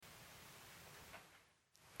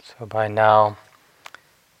So by now,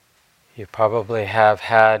 you probably have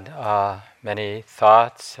had many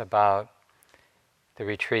thoughts about the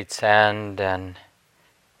retreat's end and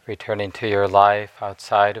returning to your life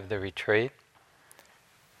outside of the retreat.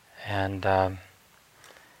 And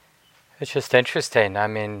it's just interesting. I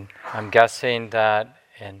mean, I'm guessing that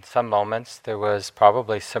in some moments there was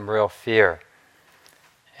probably some real fear,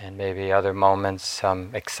 and maybe other moments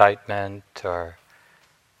some excitement or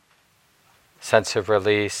sense of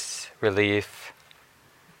relief.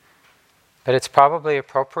 But it's probably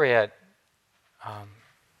appropriate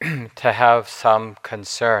to have some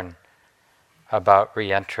concern about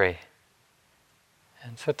re-entry.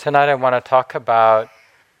 And so tonight I want to talk about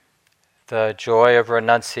the joy of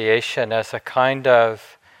renunciation as a kind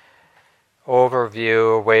of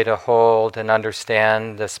overview, a way to hold and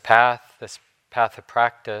understand this path of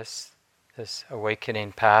practice, this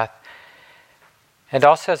awakening path, and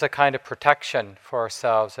also as a kind of protection for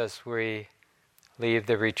ourselves as we leave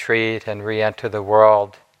the retreat and re-enter the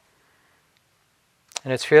world.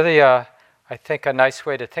 And it's really, I think, a nice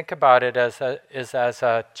way to think about it is as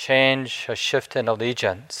a change, a shift in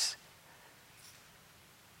allegiance.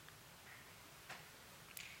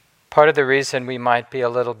 Part of the reason we might be a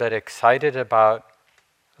little bit excited about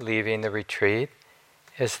leaving the retreat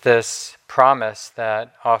is this promise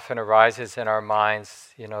that often arises in our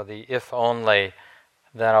minds, the if only,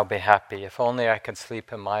 then I'll be happy. If only I can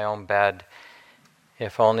sleep in my own bed.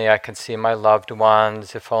 If only I can see my loved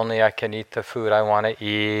ones. If only I can eat the food I want to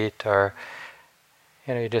eat. Or,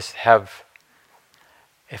 you just have,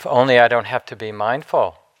 if only I don't have to be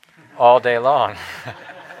mindful all day long.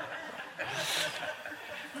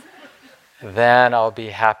 Then I'll be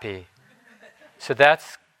happy. So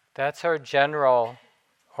that's our general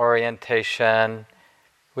orientation.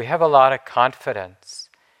 We have a lot of confidence.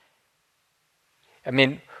 I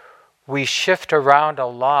mean, we shift around a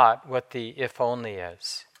lot what the if only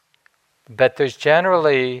is. But there's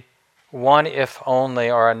generally one if only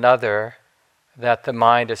or another that the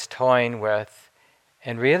mind is toying with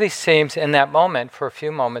and really seems in that moment, for a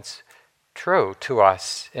few moments, true to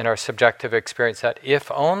us in our subjective experience, that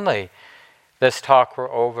if only this talk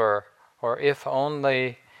were over, or if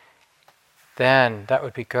only then that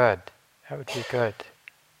would be good. That would be good.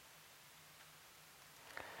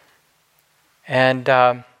 And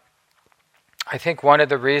I think one of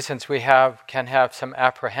the reasons we can have some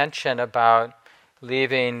apprehension about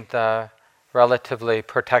leaving the relatively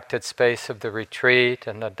protected space of the retreat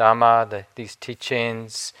and the Dhamma, these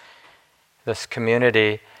teachings, this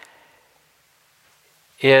community,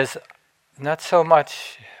 is not so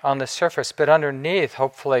much on the surface, but underneath,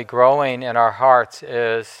 hopefully growing in our hearts,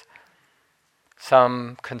 is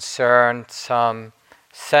some concern, some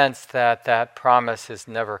sense that that promise is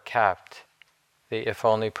never kept, the if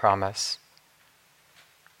only promise.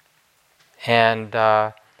 And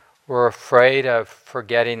we're afraid of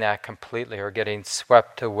forgetting that completely or getting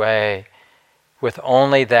swept away with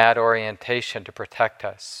only that orientation to protect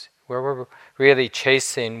us, where we're really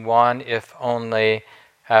chasing one if only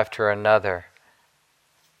after another,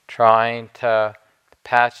 trying to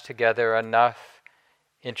patch together enough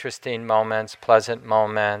interesting moments, pleasant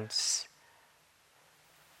moments,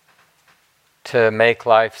 to make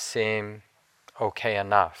life seem okay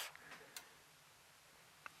enough.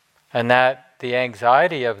 And that the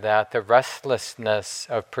anxiety of that, the restlessness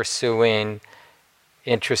of pursuing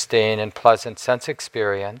interesting and pleasant sense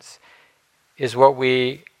experience, is what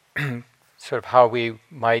we, sort of how we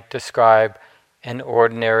might describe an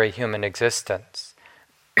ordinary human existence.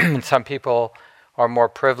 Some people are more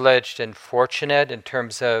privileged and fortunate in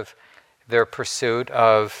terms of their pursuit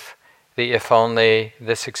of the if only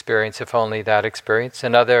this experience, if only that experience.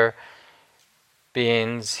 And other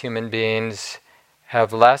beings, human beings,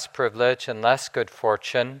 have less privilege and less good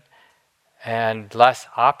fortune and less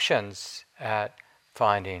options at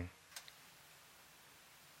finding.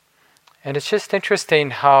 And it's just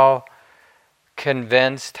interesting how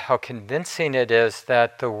convincing it is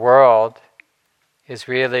that the world is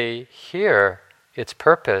really here. Its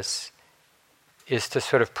purpose is to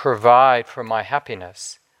sort of provide for my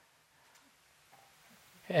happiness.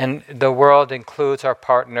 And the world includes our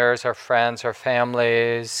partners, our friends, our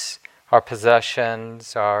families, our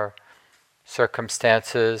possessions, our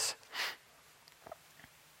circumstances.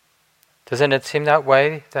 Doesn't it seem that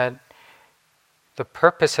way? That the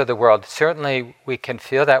purpose of the world, certainly we can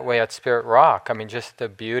feel that way at Spirit Rock. I mean, just the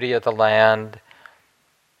beauty of the land.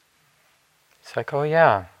 It's like, oh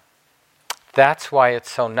yeah, that's why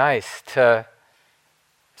it's so nice to,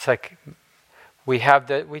 it's like we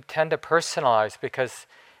tend to personalize because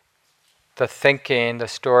the thinking, the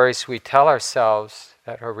stories we tell ourselves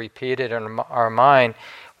that are repeated in our mind,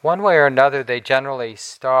 one way or another, they generally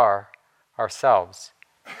star ourselves.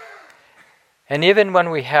 And even when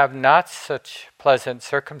we have not such pleasant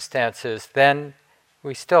circumstances, then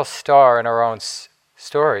we still star in our own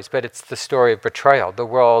stories, but it's the story of betrayal. The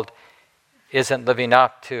world isn't living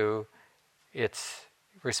up to its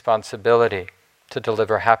responsibility to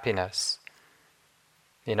deliver happiness.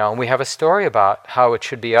 And we have a story about how it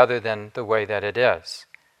should be other than the way that it is.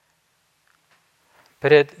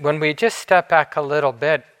 But when we just step back a little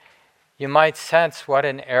bit, you might sense what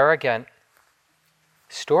an arrogant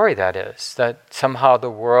story that is, that somehow the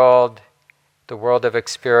world of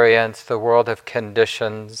experience, the world of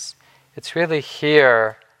conditions, it's really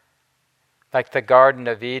here, like the Garden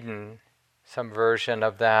of Eden, some version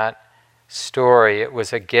of that story. It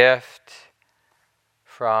was a gift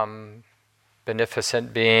from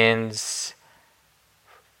beneficent beings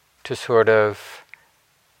to sort of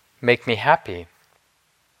make me happy.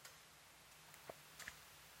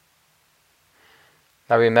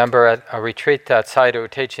 I remember at a retreat that Sayadaw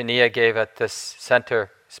Tejaniya gave at this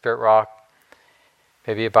center, Spirit Rock,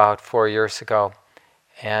 maybe about 4 years ago.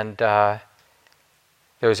 And there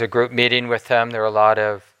was a group meeting with them. There were a lot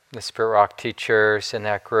of the Spirit Rock teachers in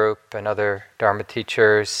that group and other Dharma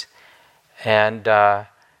teachers. And,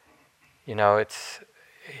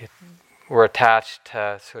 we're attached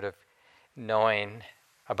to sort of knowing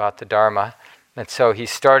about the Dharma. And so he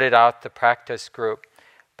started out the practice group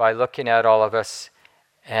by looking at all of us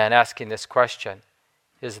and asking this question: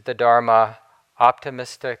 is the Dharma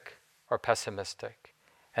optimistic or pessimistic?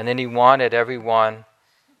 And then he wanted everyone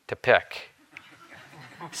to pick.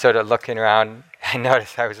 Sort of looking around, I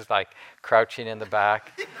noticed I was just like crouching in the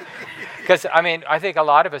back. Because, I think a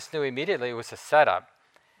lot of us knew immediately it was a setup,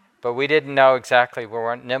 but we didn't know exactly, we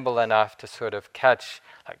weren't nimble enough to sort of catch,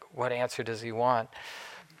 like, what answer does he want?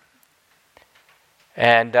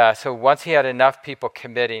 And so once he had enough people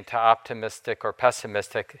committing to optimistic or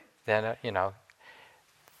pessimistic, then,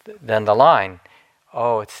 then the line,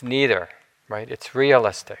 it's neither, right? It's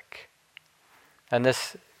realistic. And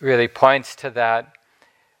this really points to that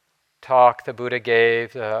talk the Buddha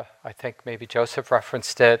gave, I think maybe Joseph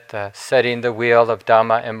referenced it, the setting the wheel of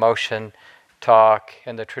Dhamma in motion talk.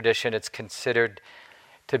 In the tradition, it's considered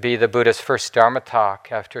to be the Buddha's first Dharma talk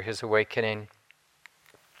after his awakening.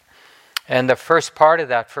 And the first part of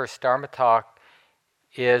that first Dharma talk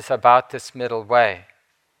is about this middle way,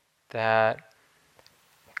 that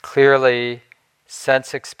clearly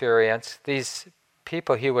sense experience, these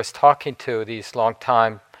people he was talking to, these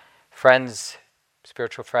long-time friends,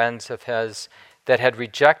 spiritual friends of his, that had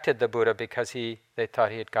rejected the Buddha because they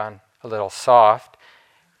thought he had gone a little soft,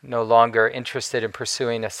 no longer interested in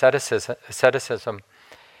pursuing asceticism.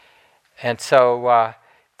 And so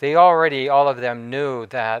they already, all of them knew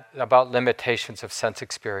that about limitations of sense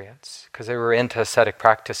experience, because they were into ascetic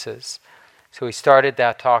practices. So he started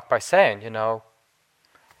that talk by saying,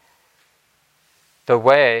 the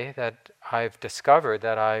way that I've discovered,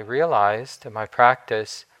 that I realized in my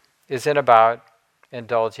practice, isn't about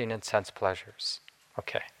indulging in sense pleasures.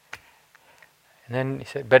 Okay. And then he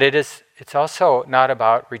said, but it's also not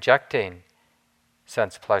about rejecting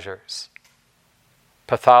sense pleasures,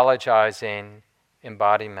 pathologizing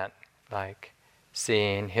embodiment, like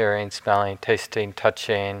seeing, hearing, smelling, tasting,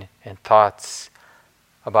 touching, and thoughts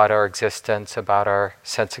about our existence, about our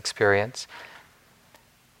sense experience.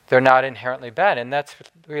 They're not inherently bad. And that's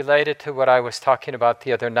related to what I was talking about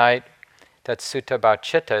the other night, that sutta about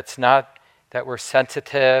citta. It's not that we're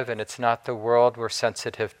sensitive, and it's not the world we're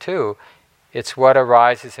sensitive to. It's what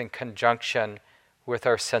arises in conjunction with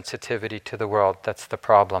our sensitivity to the world. That's the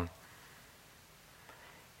problem.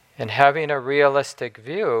 And having a realistic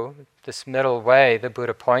view, this middle way the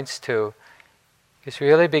Buddha points to, is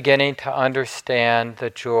really beginning to understand the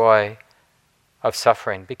joy of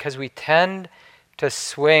suffering. Because we tend to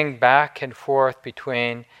swing back and forth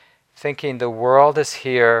between thinking the world is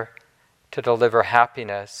here to deliver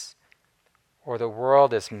happiness, or the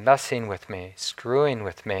world is messing with me, screwing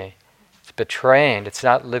with me, it's betraying, it's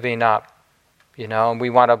not living up. And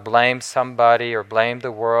we want to blame somebody, or blame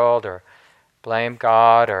the world, or blame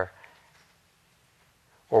God, or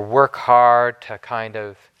work hard to kind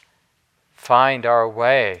of find our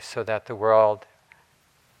way so that the world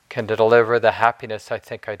can deliver the happiness I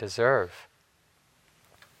think I deserve.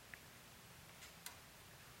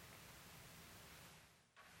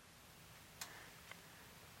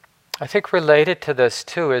 I think related to this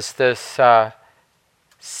too is this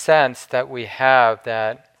sense that we have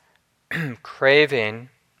that craving,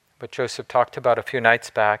 what Joseph talked about a few nights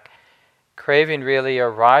back, craving really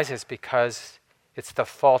arises because it's the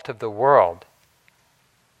fault of the world.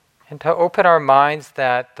 And to open our minds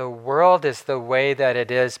that the world is the way that it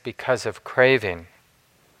is because of craving.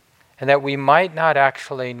 And that we might not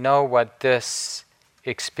actually know what this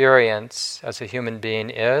experience as a human being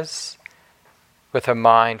is with a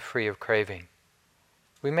mind free of craving.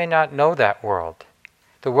 We may not know that world.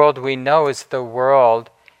 The world we know is the world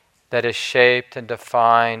that is shaped and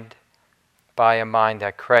defined by a mind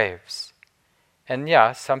that craves. And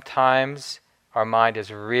yeah, sometimes our mind is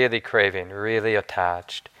really craving, really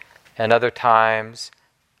attached. And other times,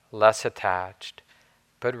 less attached.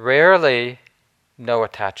 But rarely, no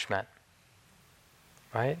attachment.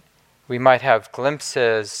 Right? We might have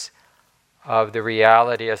glimpses of the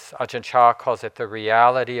reality, as Ajahn Chah calls it, the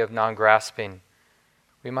reality of non-grasping.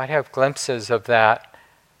 We might have glimpses of that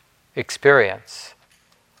experience.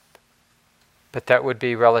 But that would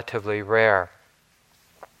be relatively rare.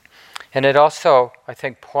 And it also, I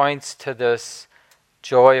think, points to this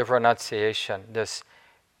joy of renunciation, this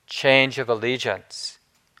change of allegiance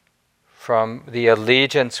from the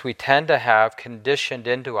allegiance we tend to have conditioned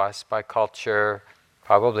into us by culture,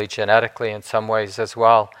 probably genetically in some ways as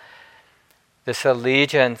well. This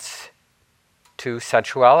allegiance to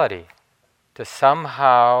sensuality, to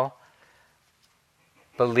somehow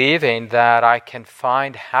believing that I can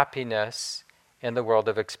find happiness in the world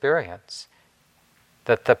of experience,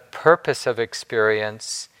 that the purpose of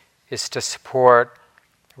experience is to support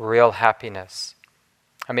real happiness.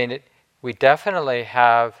 I mean, we definitely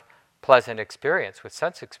have pleasant experience with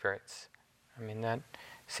sense experience. I mean, that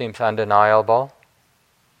seems undeniable.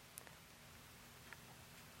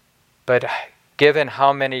 But given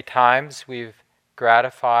how many times we've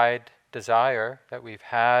gratified desire, that we've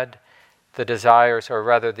had the desires, or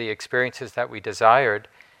rather the experiences that we desired,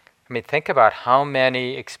 I mean, think about how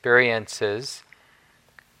many experiences,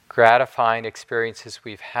 gratifying experiences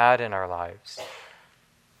we've had in our lives.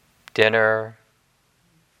 Dinner,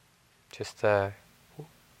 just the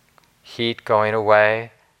heat going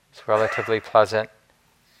away, it's relatively pleasant,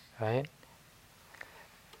 right?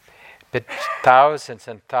 But thousands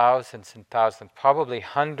and thousands and thousands, probably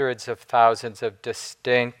hundreds of thousands of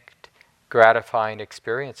distinct, gratifying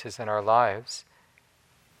experiences in our lives.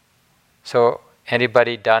 So,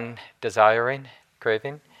 anybody done desiring,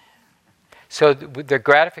 craving? So the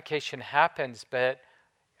gratification happens, but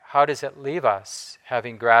how does it leave us,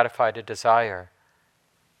 having gratified a desire?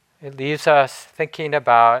 It leaves us thinking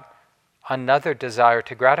about another desire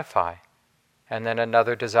to gratify, and then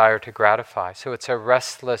another desire to gratify. So it's a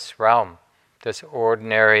restless realm, this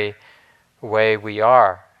ordinary way we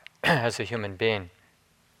are as a human being.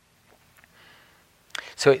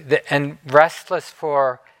 So, and restless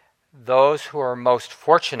for those who are most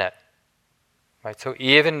fortunate, right? So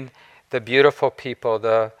even the beautiful people,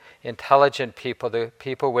 the intelligent people, the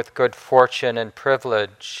people with good fortune and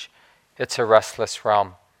privilege, it's a restless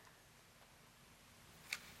realm.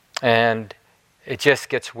 And it just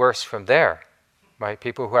gets worse from there, right?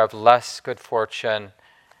 People who have less good fortune,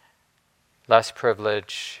 less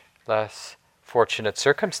privilege, less fortunate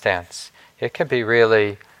circumstance, it can be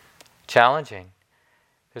really challenging.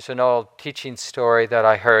 There's an old teaching story that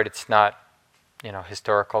I heard. It's not,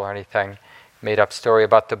 historical or anything, made up story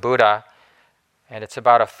about the Buddha. And it's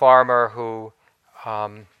about a farmer who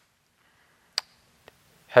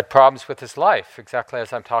had problems with his life, exactly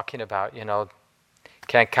as I'm talking about.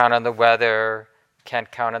 Can't count on the weather,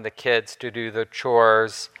 can't count on the kids to do the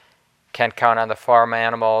chores, can't count on the farm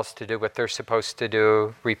animals to do what they're supposed to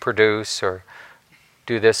do, reproduce or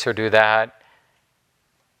do this or do that.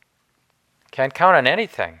 Can't count on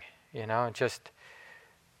anything, just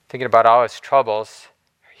thinking about all his troubles.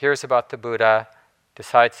 Hears about the Buddha,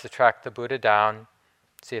 decides to track the Buddha down,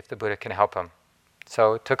 see if the Buddha can help him.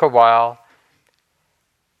 So it took a while,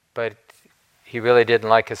 but he really didn't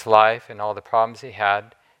like his life and all the problems he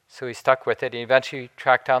had, so he stuck with it. He eventually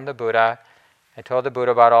tracked down the Buddha and told the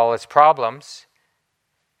Buddha about all his problems,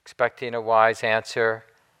 expecting a wise answer.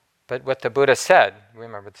 But what the Buddha said,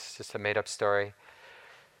 remember this is just a made-up story,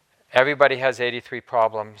 everybody has 83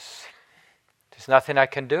 problems. There's nothing I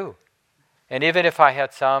can do. And even if I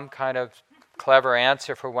had some kind of clever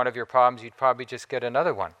answer for one of your problems, you'd probably just get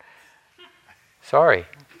another one. Sorry.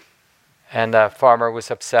 And the farmer was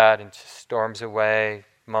upset and just storms away,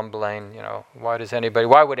 mumbling, why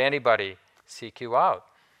would anybody seek you out?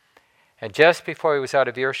 And just before he was out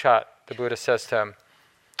of earshot, the Buddha says to him,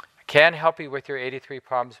 I can't help you with your 83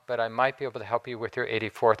 problems, but I might be able to help you with your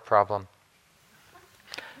 84th problem.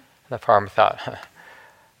 And the farmer thought,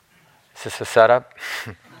 is this a setup?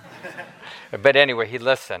 But anyway, he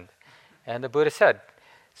listened. And the Buddha said,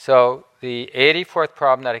 so the 84th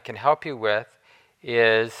problem that I can help you with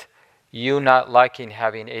is you not liking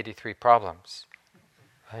having 83 problems,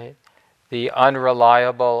 right? the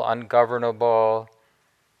unreliable, ungovernable,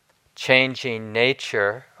 changing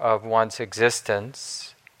nature of one's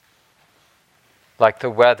existence, like the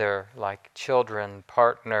weather, like children,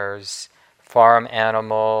 partners, farm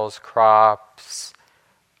animals, crops,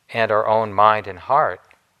 and our own mind and heart.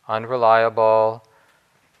 Unreliable,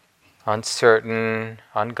 uncertain,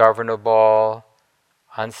 ungovernable,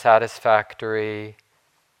 unsatisfactory.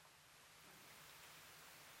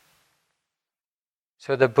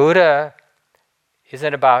 So the Buddha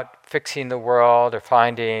isn't about fixing the world or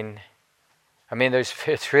finding...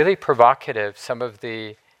 it's really provocative, some of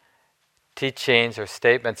the teachings or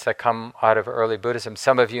statements that come out of early Buddhism.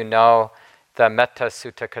 Some of you know the Metta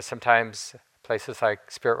Sutta, because sometimes places like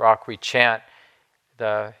Spirit Rock we chant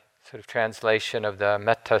the sort of translation of the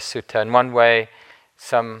Metta Sutta. In one way,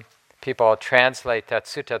 some people translate that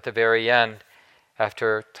sutta at the very end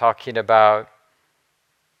after talking about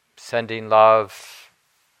sending love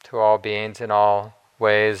to all beings in all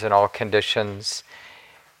ways and all conditions.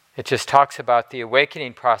 It just talks about the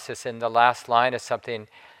awakening process. In the last line is something,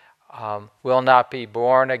 will not be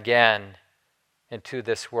born again into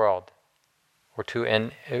this world, or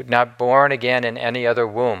not born again in any other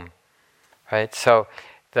womb, right? So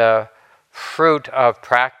the fruit of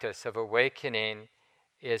practice, of awakening,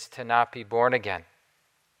 is to not be born again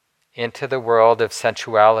into the world of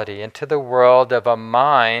sensuality, into the world of a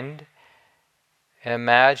mind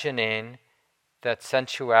imagining that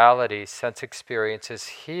sensuality, sense experience is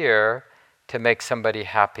here to make somebody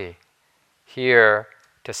happy, here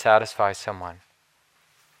to satisfy someone.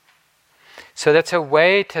 So that's a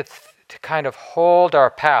way to kind of hold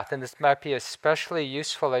our path, and this might be especially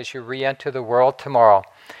useful as you re-enter the world tomorrow.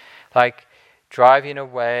 Like driving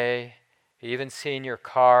away, even seeing your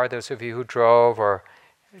car, those of you who drove, or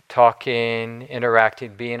talking,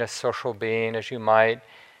 interacting, being a social being as you might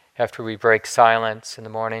after we break silence in the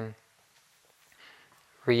morning.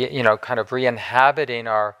 Kind of re-inhabiting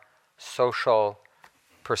our social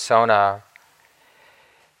persona,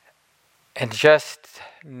 and just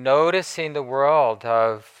noticing the world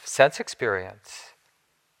of sense experience,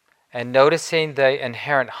 and noticing the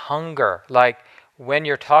inherent hunger. Like when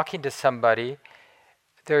you're talking to somebody,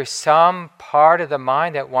 there's some part of the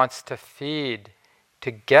mind that wants to feed,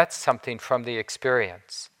 to get something from the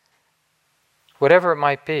experience, whatever it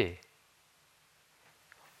might be.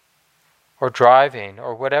 Or driving,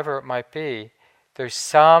 or whatever it might be, there's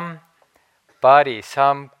some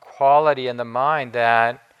quality in the mind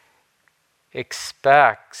that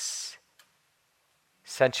expects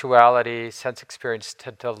sensuality, sense experience to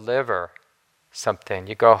deliver something.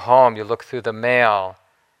 You go home, you look through the mail,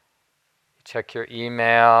 you check your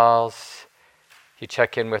emails, you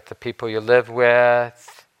check in with the people you live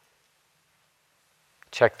with,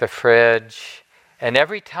 check the fridge, and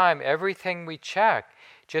every time, everything we check,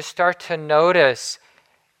 just start to notice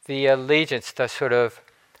the allegiance, the sort of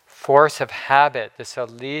force of habit, this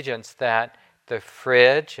allegiance that the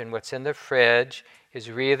fridge and what's in the fridge is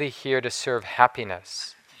really here to serve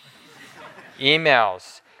happiness.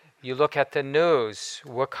 Emails, you look at the news,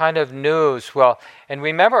 what kind of news? Well, and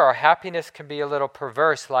remember, our happiness can be a little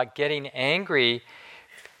perverse, like getting angry,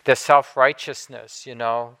 the self-righteousness,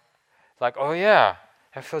 like, oh yeah,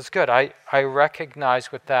 that feels good. I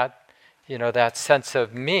recognize with that, that sense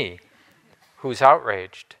of me who's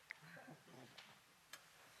outraged.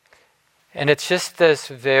 And it's just this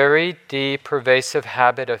very deep, pervasive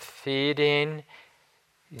habit of feeding,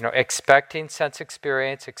 expecting sense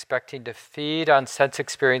experience, expecting to feed on sense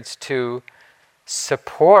experience to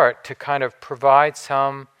support, to kind of provide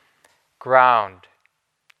some ground,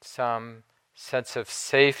 some sense of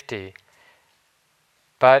safety.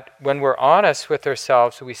 But when we're honest with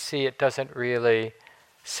ourselves, we see it doesn't really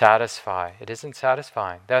satisfy. It isn't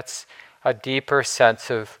satisfying. That's a deeper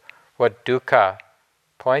sense of what dukkha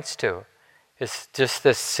points to. It's just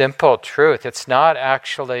this simple truth. It's not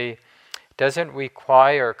actually, doesn't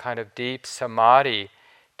require kind of deep samadhi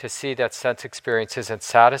to see that sense experience isn't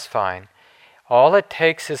satisfying. All it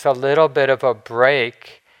takes is a little bit of a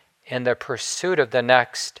break in the pursuit of the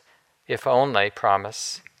next, if only,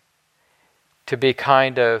 promise. To be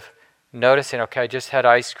kind of noticing, okay, I just had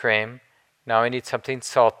ice cream. Now I need something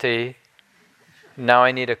salty. Now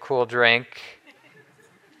I need a cool drink.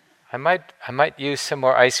 I might use some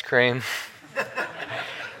more ice cream.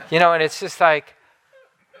 And it's just like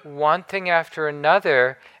one thing after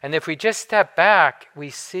another. And if we just step back, we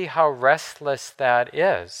see how restless that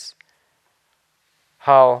is.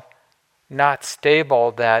 How not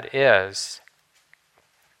stable that is.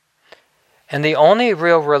 And the only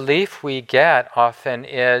real relief we get often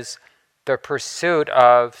is the pursuit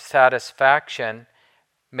of satisfaction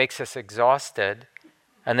makes us exhausted.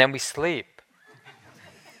 and then we sleep,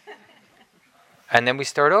 and then we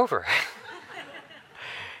start over.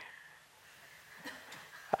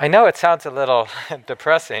 I know it sounds a little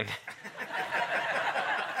depressing,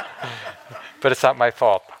 but it's not my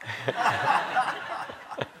fault.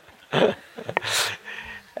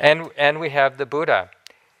 And we have the Buddha,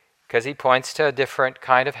 because he points to a different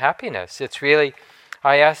kind of happiness. It's really,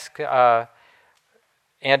 I asked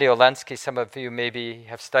Andy Olensky, some of you maybe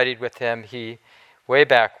have studied with him, he, way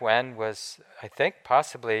back when, was, I think,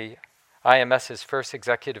 possibly IMS's first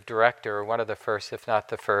executive director, or one of the first, if not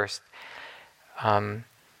the first. And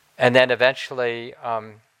then eventually,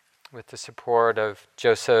 with the support of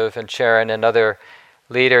Joseph and Sharon and other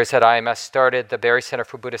leaders at IMS, started the Barry Center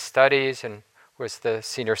for Buddhist Studies and was the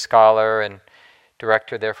senior scholar and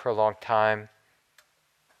director there for a long time.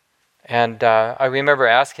 And I remember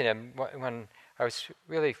asking him when I was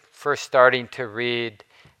really first starting to read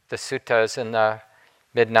the suttas in the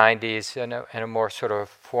mid-90s in a more sort of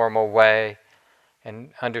formal way,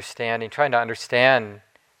 and trying to understand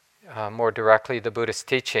more directly the Buddhist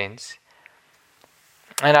teachings.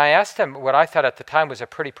 And I asked him what I thought at the time was a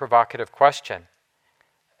pretty provocative question.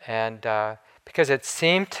 And because it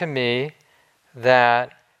seemed to me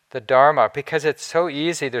that the Dharma, because it's so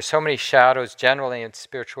easy, there's so many shadows generally in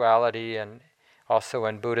spirituality and also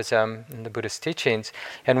in Buddhism and the Buddhist teachings.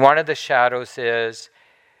 And one of the shadows is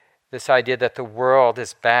this idea that the world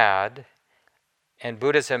is bad. And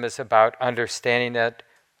Buddhism is about understanding that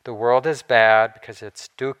the world is bad because it's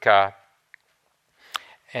dukkha.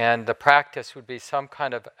 And the practice would be some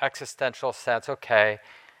kind of existential sense, okay,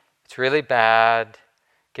 it's really bad,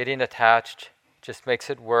 getting attached just makes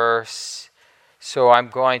it worse. So I'm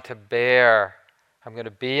going to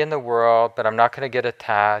be in the world, but I'm not going to get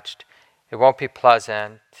attached. It won't be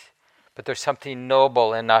pleasant, but there's something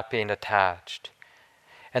noble in not being attached.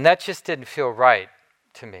 And that just didn't feel right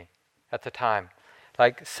to me at the time.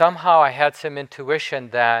 Like somehow I had some intuition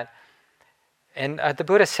that, and the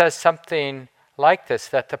Buddha says something like this,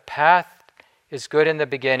 that the path is good in the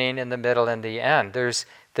beginning, in the middle, and the end. There's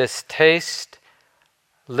this taste,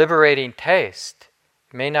 liberating taste.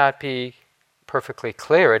 It may not be perfectly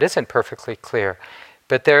clear. It isn't perfectly clear.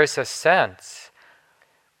 But there's a sense.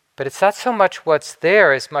 But it's not so much what's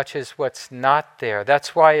there as much as what's not there.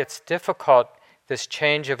 That's why it's difficult, this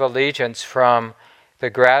change of allegiance from the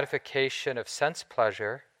gratification of sense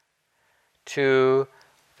pleasure to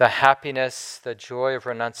the happiness, the joy of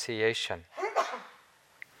renunciation.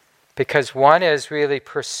 Because one is really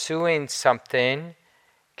pursuing something,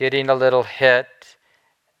 getting a little hit,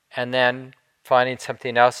 and then finding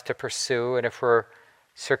something else to pursue, and if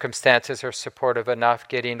circumstances are supportive enough,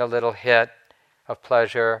 getting a little hit of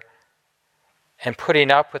pleasure, and putting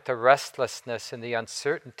up with the restlessness and the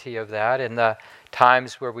uncertainty of that in the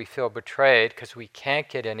times where we feel betrayed because we can't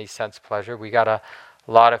get any sense pleasure. We got a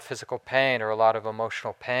lot of physical pain or a lot of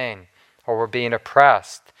emotional pain, or we're being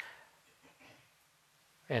oppressed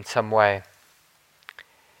in some way.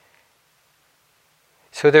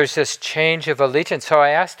 So there's this change of allegiance. So I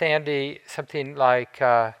asked Andy something like,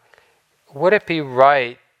 would it be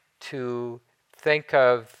right to think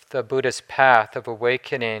of the Buddhist path of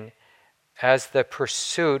awakening as the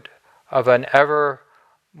pursuit of an ever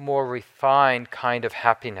more refined kind of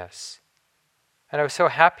happiness? And I was so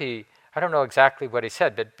happy, I don't know exactly what he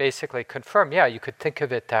said, but basically confirmed, yeah, you could think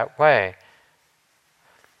of it that way.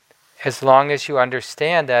 As long as you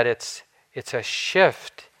understand that it's a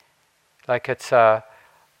shift, like it's a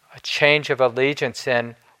change of allegiance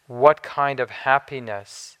in what kind of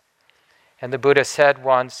happiness. And the Buddha said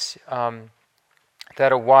once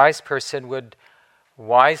that a wise person would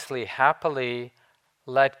wisely, happily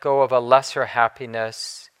let go of a lesser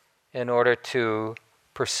happiness in order to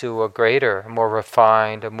pursue a greater, a more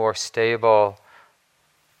refined, a more stable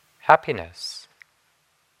happiness.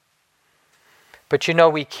 But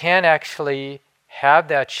we can't actually have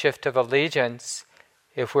that shift of allegiance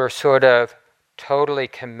if we're sort of totally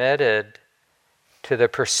committed to the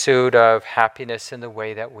pursuit of happiness in the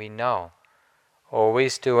way that we know.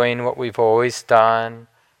 Always doing what we've always done,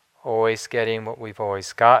 always getting what we've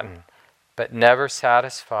always gotten, but never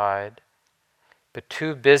satisfied, but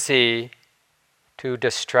too busy, too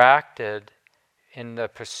distracted in the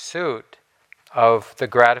pursuit of the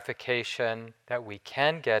gratification that we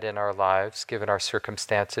can get in our lives, given our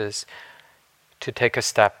circumstances, to take a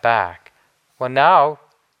step back. Well, now,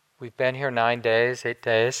 we've been here 9 days, 8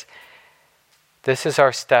 days. This is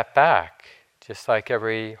our step back. Just like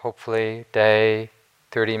every, hopefully, day,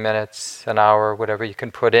 30 minutes, an hour, whatever you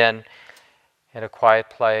can put in a quiet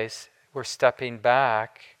place. We're stepping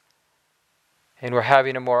back and we're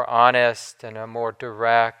having a more honest and a more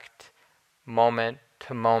direct moment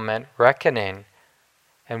moment-to-moment reckoning.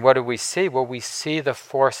 And what do we see? Well, we see the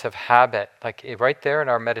force of habit, like right there in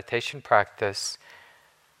our meditation practice,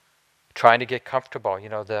 trying to get comfortable.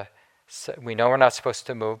 We know we're not supposed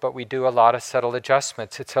to move, but we do a lot of subtle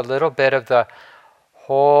adjustments. It's a little bit of the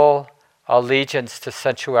whole allegiance to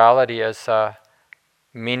sensuality as a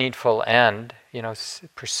meaningful end,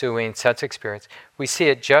 pursuing sense experience. We see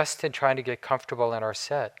it just in trying to get comfortable in our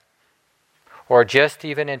sit, or just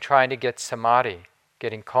even in trying to get samadhi,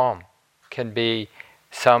 getting calm, can be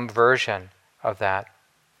some version of that,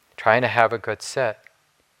 trying to have a good sit.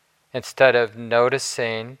 Instead of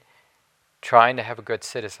noticing, trying to have a good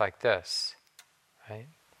sit is like this, right?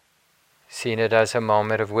 Seeing it as a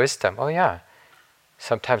moment of wisdom. Oh yeah,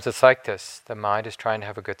 sometimes it's like this. The mind is trying to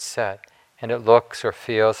have a good sit, and it looks or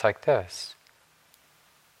feels like this.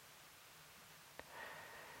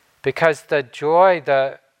 Because the joy,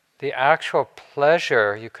 the actual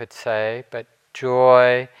pleasure, you could say, but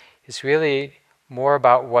joy is really more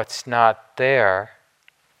about what's not there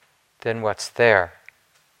than what's there.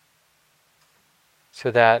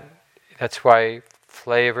 So that's why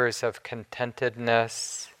flavors of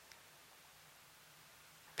contentedness,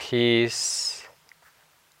 peace,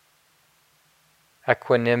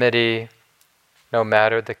 equanimity, no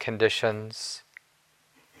matter the conditions.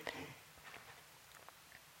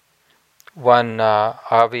 One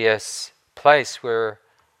obvious place where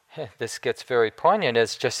this gets very poignant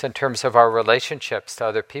is just in terms of our relationships to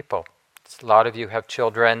other people. A lot of you have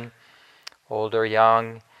children, old or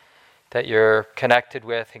young, that you're connected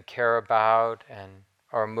with and care about and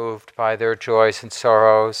are moved by their joys and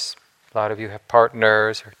sorrows. A lot of you have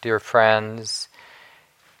partners or dear friends.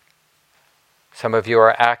 Some of you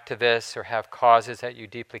are activists or have causes that you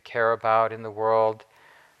deeply care about in the world.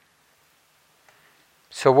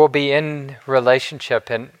 So we'll be in relationship,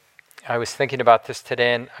 and I was thinking about this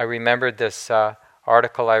today, and I remembered this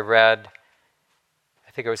article I read,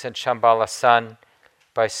 I think it was in Shambhala Sun,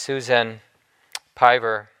 by Susan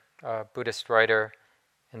Piver, a Buddhist writer,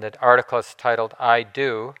 and the article is titled, I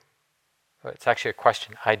Do. It's actually a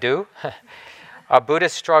question, I do? A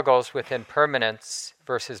Buddhist struggles with impermanence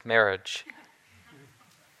versus marriage.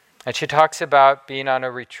 And she talks about being on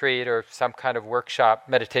a retreat or some kind of workshop,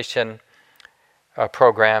 meditation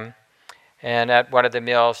program. And at one of the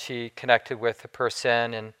meals, she connected with a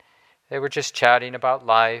person, and they were just chatting about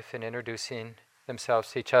life and introducing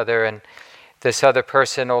themselves to each other. And this other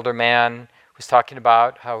person, older man, was talking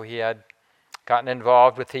about how he had gotten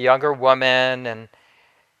involved with a younger woman, and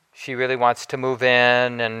she really wants to move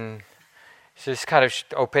in, and just kind of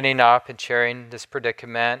opening up and sharing this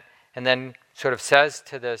predicament, and then sort of says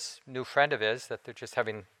to this new friend of his that they're just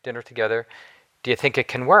having dinner together, do you think it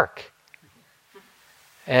can work?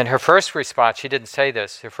 And her first response, she didn't say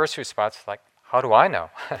this, her first response was like, how do I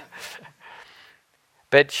know?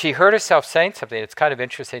 But she heard herself saying something. It's kind of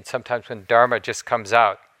interesting sometimes when Dharma just comes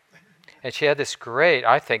out. And she had this great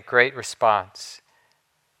response.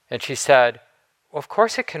 And she said, well, of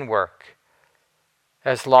course it can work,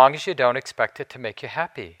 as long as you don't expect it to make you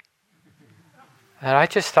happy. And I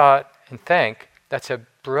just thought and think, that's a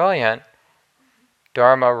brilliant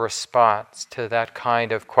Dharma response to that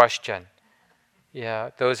kind of question. Yeah,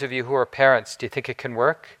 those of you who are parents, do you think it can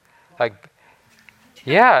work? Like,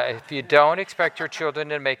 yeah, if you don't expect your children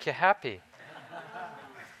to make you happy.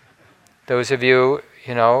 Those of you,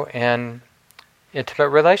 in intimate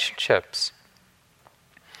relationships.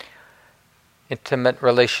 Intimate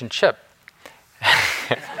relationship.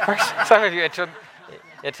 Some of you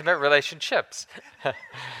intimate relationships.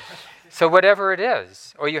 So whatever it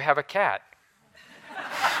is, or you have a cat,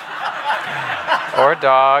 or a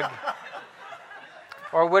dog,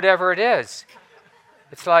 or whatever it is,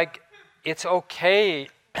 it's like, it's okay.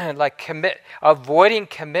 Like avoiding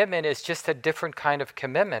commitment is just a different kind of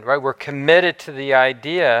commitment, right? We're committed to the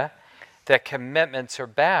idea that commitments are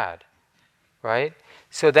bad, right?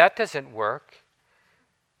 So that doesn't work,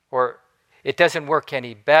 or it doesn't work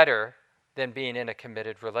any better than being in a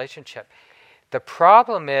committed relationship. The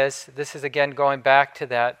problem is, this is again going back to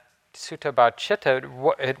that sutta about citta,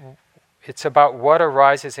 it's about what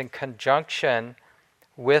arises in conjunction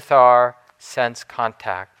with our sense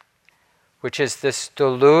contact, which is this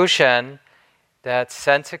delusion that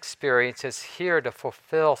sense experience is here to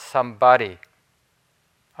fulfill somebody,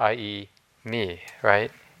 i.e. me,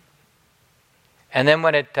 right? And then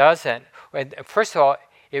when it doesn't, first of all,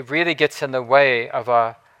 it really gets in the way of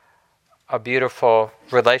a beautiful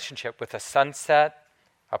relationship with a sunset,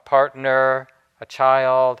 a partner, a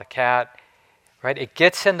child, a cat, right? It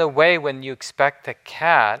gets in the way when you expect the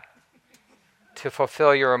cat to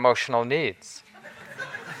fulfill your emotional needs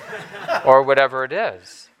or whatever it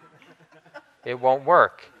is. it won't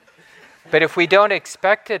work. But if we don't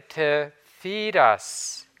expect it to feed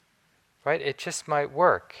us, right, it just might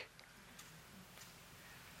work.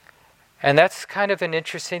 And that's kind of an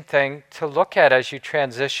interesting thing to look at as you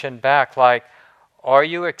transition back. Like, are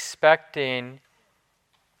you expecting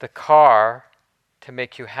the car to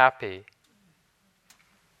make you happy?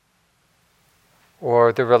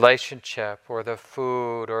 Or the relationship, or the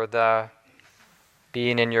food, or the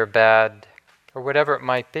being in your bed, or whatever it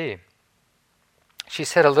might be. She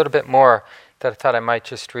said a little bit more that I thought I might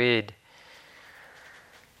just read.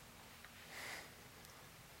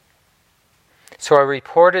 So I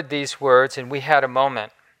reported these words, and we had a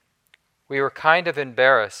moment. We were kind of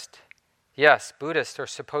embarrassed. Yes, Buddhists are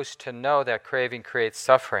supposed to know that craving creates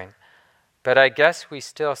suffering, but I guess we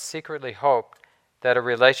still secretly hoped that a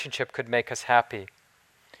relationship could make us happy.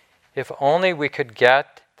 If only we could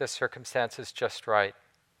get the circumstances just right.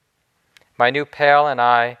 My new pal and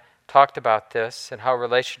I talked about this and how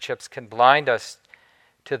relationships can blind us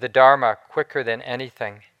to the Dharma quicker than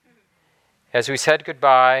anything. As we said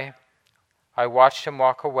goodbye, I watched him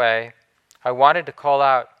walk away. I wanted to call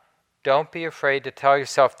out, "Don't be afraid to tell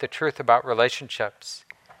yourself the truth about relationships."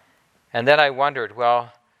 And then I wondered,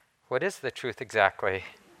 well, what is the truth exactly?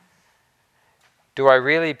 Do I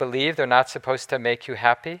really believe they're not supposed to make you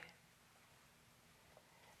happy?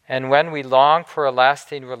 And when we long for a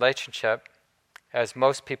lasting relationship, as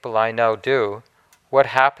most people I know do, what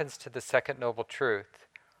happens to the second noble truth?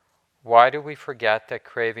 Why do we forget that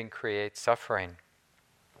craving creates suffering?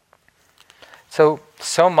 So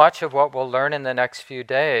much of what we'll learn in the next few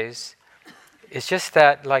days is just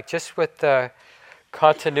that, like just with the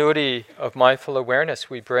continuity of mindful awareness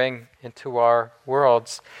we bring into our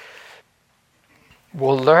worlds,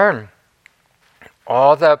 we'll learn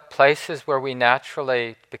all the places where we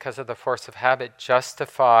naturally, because of the force of habit,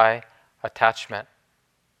 justify attachment,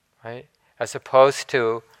 right? As opposed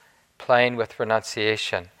to playing with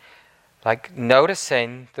renunciation. Like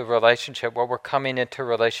noticing the relationship, what we're coming into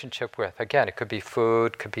relationship with. Again, it could be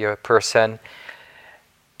food, could be a person.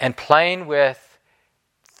 And playing with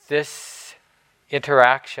this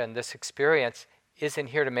interaction, this experience, isn't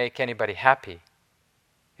here to make anybody happy.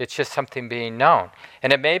 It's just something being known.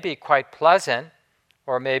 And it may be quite pleasant,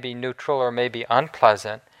 or maybe neutral, or maybe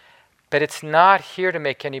unpleasant, but it's not here to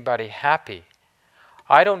make anybody happy.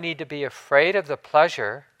 I don't need to be afraid of the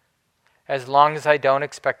pleasure as long as I don't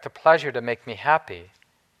expect the pleasure to make me happy.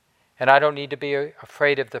 And I don't need to be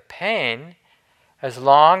afraid of the pain as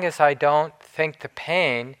long as I don't think the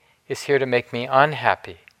pain is here to make me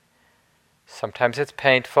unhappy. Sometimes it's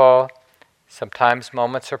painful, sometimes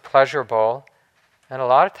moments are pleasurable, and a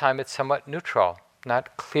lot of time it's somewhat neutral,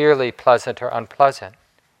 not clearly pleasant or unpleasant.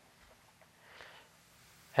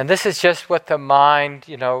 And this is just what the mind,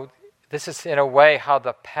 this is in a way how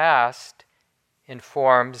the past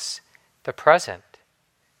informs the present.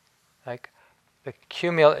 Like the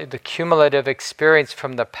cumulative experience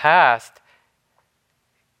from the past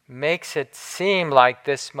makes it seem like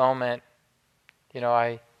this moment, in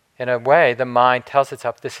a way, the mind tells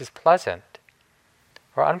itself this is pleasant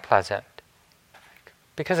or unpleasant.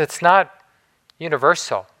 Because it's not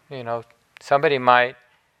universal. Somebody might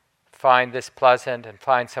find this pleasant and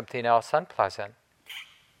find something else unpleasant.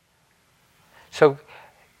 So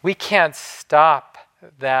we can't stop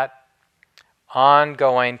that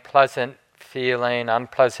ongoing pleasant feeling,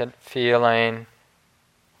 unpleasant feeling,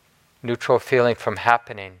 neutral feeling from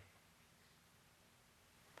happening.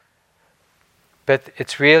 But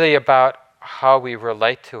it's really about how we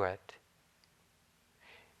relate to it.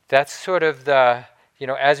 That's sort of the,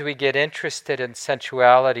 as we get interested in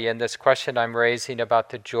sensuality and this question I'm raising about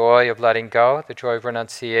the joy of letting go, the joy of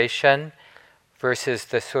renunciation, versus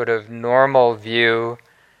the sort of normal view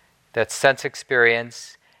that sense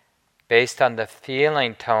experience based on the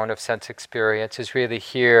feeling tone of sense experience is really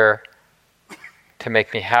here to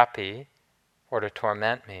make me happy or to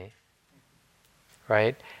torment me,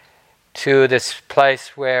 right? To this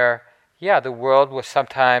place where, the world will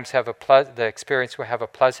sometimes have the experience will have a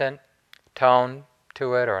pleasant tone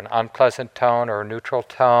to it, or an unpleasant tone, or a neutral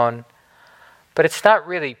tone, but it's not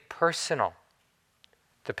really personal,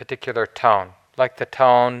 the particular tone, like the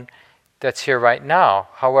tone that's here right now.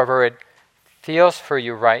 However it feels for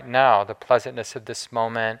you right now, the pleasantness of this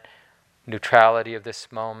moment, neutrality of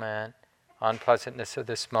this moment, unpleasantness of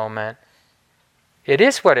this moment. It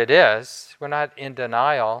is what it is. We're not in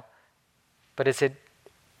denial. But is it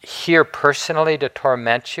here personally to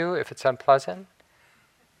torment you if it's unpleasant?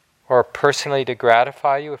 Or personally to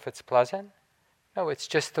gratify you if it's pleasant? No, it's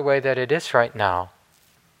just the way that it is right now.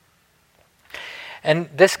 And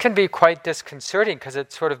this can be quite disconcerting because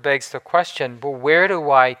it sort of begs the question, well, where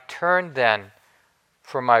do I turn then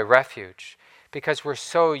for my refuge? Because we're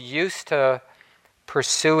so used to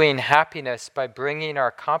pursuing happiness by bringing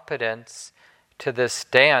our competence to this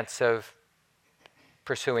dance of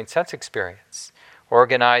pursuing sense experience,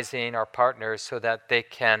 organizing our partners so that they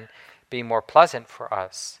can be more pleasant for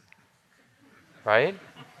us. Right?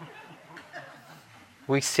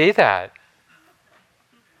 We see that.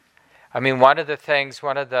 I mean, one of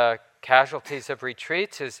the casualties of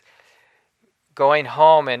retreats is going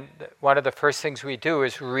home, and one of the first things we do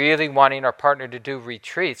is really wanting our partner to do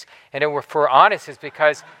retreats. And if we're honest, it's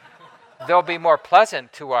because they'll be more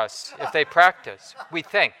pleasant to us if they practice, we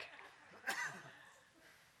think.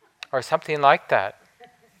 Or something like that.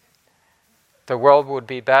 The world would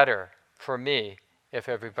be better for me if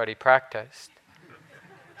everybody practiced.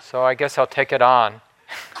 So I guess I'll take it on.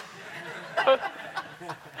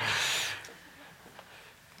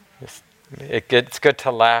 It's good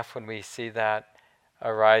to laugh when we see that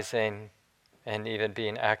arising and even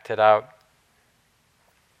being acted out.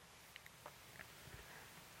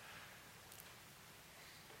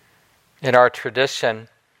 In our tradition,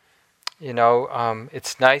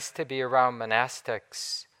 it's nice to be around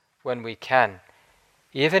monastics when we can.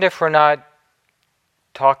 Even if we're not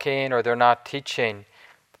talking or they're not teaching,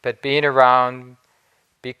 but being around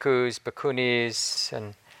bhikkhus, bhikkhunis,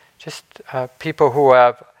 and just people who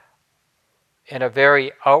have, in a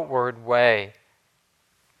very outward way,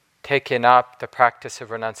 taken up the practice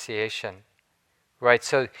of renunciation. Right?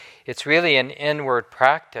 So it's really an inward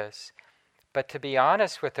practice. But to be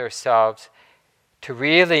honest with ourselves, to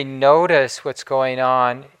really notice what's going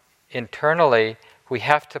on internally, we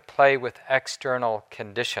have to play with external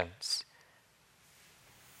conditions.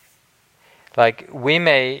 Like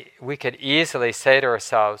we could easily say to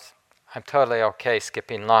ourselves, I'm totally okay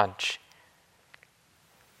skipping lunch.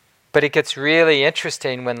 But it gets really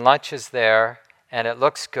interesting when lunch is there and it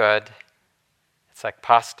looks good. It's like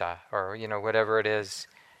pasta or whatever it is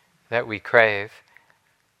that we crave.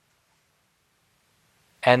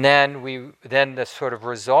 And then the sort of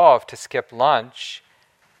resolve to skip lunch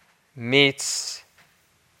meets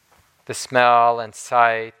the smell and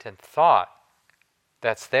sight and thought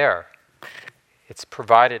that's there. It's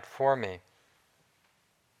provided for me.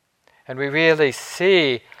 And we really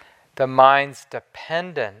see the mind's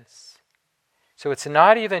dependence. So it's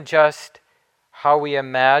not even just how we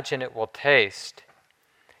imagine it will taste,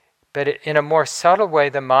 but in a more subtle way,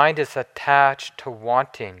 the mind is attached to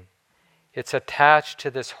wanting. It's attached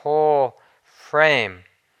to this whole frame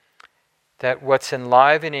that what's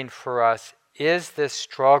enlivening for us is this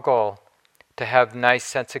struggle to have nice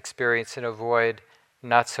sense experience and avoid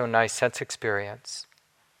not so nice sense experience.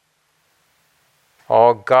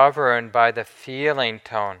 All governed by the feeling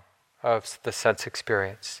tone of the sense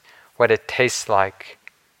experience, what it tastes like.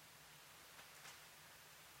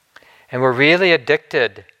 And we're really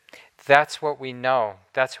addicted. That's what we know.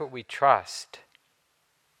 That's what we trust.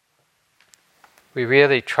 We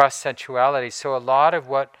really trust sensuality. So a lot of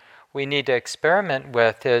what we need to experiment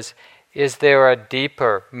with is there a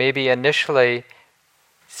deeper, maybe initially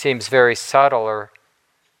seems very subtle or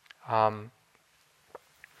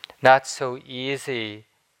not so easy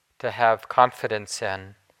to have confidence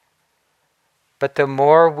in. But the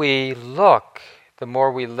more we look, the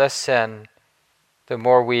more we listen, the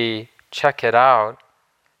more we check it out,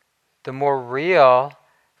 the more real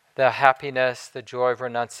the happiness, the joy of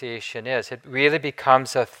renunciation is. It really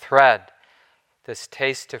becomes a thread. This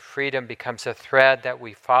taste of freedom becomes a thread that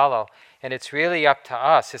we follow. And it's really up to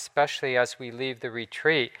us, especially as we leave the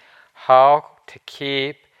retreat, how to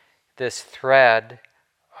keep this thread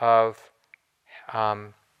of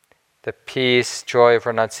the peace, joy of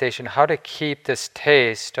renunciation, how to keep this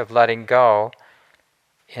taste of letting go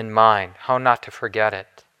in mind, how not to forget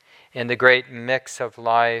it. In the great mix of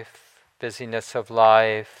life, busyness of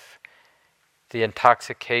life, the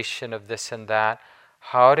intoxication of this and that,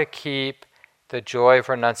 how to keep the joy of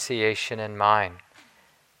renunciation in mind.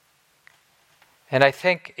 And I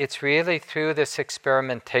think it's really through this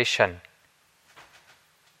experimentation.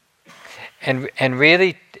 And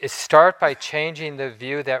really start by changing the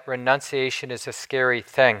view that renunciation is a scary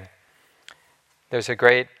thing. There's a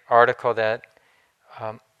great article that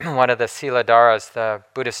one of the Siladharas, the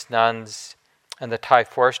Buddhist nuns in the Thai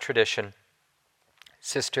forest tradition,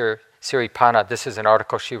 Sister Siripana, this is an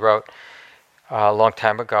article she wrote a long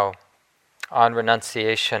time ago on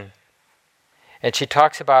renunciation. And she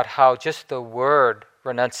talks about how just the word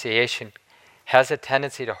renunciation has a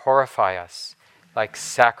tendency to horrify us, like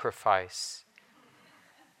sacrifice,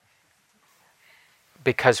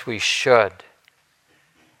 because we should.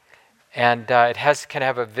 And it can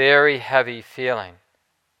have a very heavy feeling.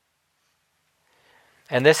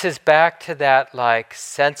 And this is back to that like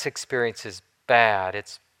sense experience is bad.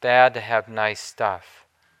 It's bad to have nice stuff.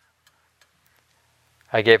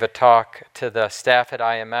 I gave a talk to the staff at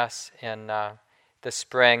IMS in the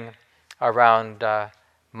spring around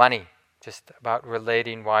money, just about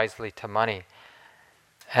relating wisely to money.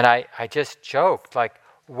 And I just joked, like,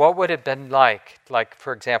 what would it have been like,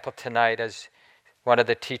 for example, tonight as one of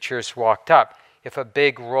the teachers walked up, if a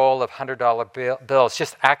big roll of $100 bills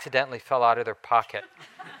just accidentally fell out of their pocket.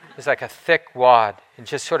 It was like a thick wad and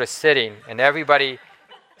just sort of sitting, and everybody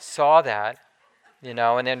saw that, and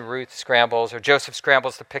then Ruth scrambles or Joseph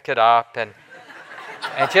scrambles to pick it up, and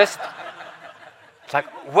just like,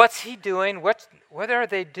 what's he doing? What are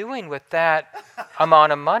they doing with that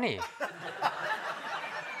amount of money?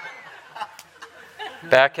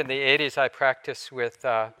 Back in the 80s, I practiced with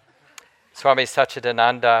Swami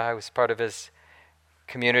Satchidananda. I was part of his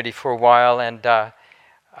community for a while, and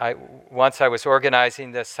once I was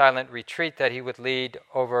organizing this silent retreat that he would lead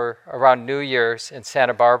over around New Year's in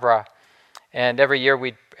Santa Barbara. And every year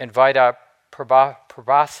we'd invite up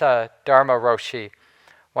Prabhasa Dharma Roshi,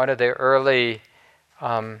 one of the early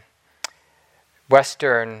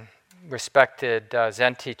Western respected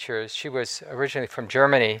Zen teachers. She was originally from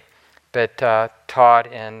Germany, but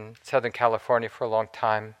taught in Southern California for a long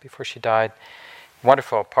time before she died.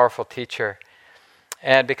 Wonderful, powerful teacher.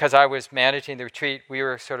 And because I was managing the retreat, we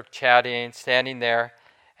were sort of chatting, standing there,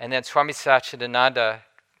 and then Swami Satchidananda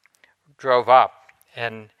drove up,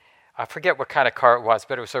 and I forget what kind of car it was,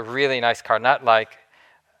 but it was a really nice car, not like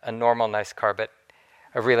a normal nice car, but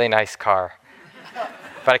a really nice car.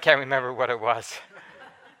 But I can't remember what it was.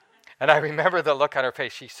 And I remember the look on her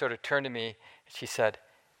face. She sort of turned to me, and she said,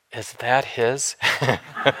 "Is that his?"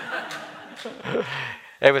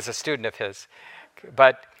 It was a student of his.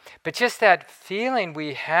 But just that feeling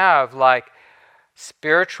we have, like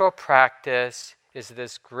spiritual practice is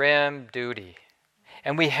this grim duty.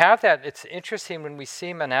 And we have that. It's interesting when we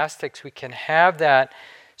see monastics, we can have that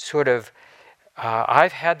sort of,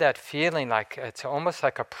 I've had that feeling like it's almost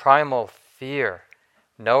like a primal fear.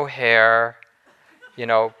 No hair,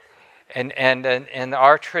 and in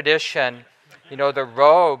our tradition, the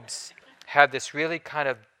robes have this really kind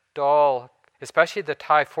of dull, especially the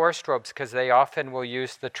Thai forest robes, because they often will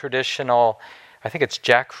use the traditional, I think it's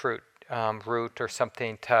jackfruit root or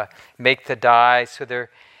something to make the dye. So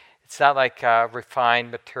it's not like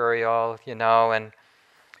refined material, and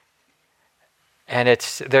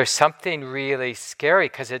there's something really scary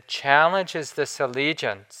because it challenges this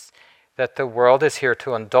allegiance that the world is here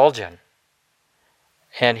to indulge in.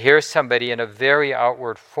 And here's somebody in a very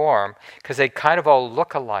outward form, because they kind of all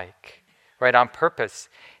look alike, right, on purpose.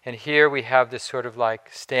 And here we have this sort of like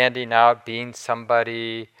standing out, being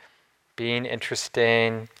somebody, being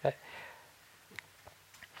interesting.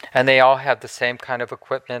 And they all have the same kind of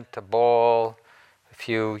equipment, a bowl, a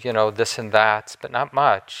few, this and that, but not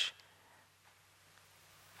much.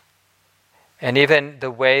 And even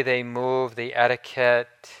the way they move, the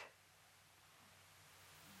etiquette.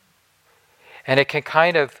 And it can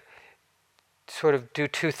kind of sort of do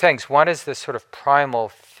two things. One is this sort of primal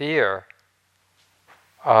fear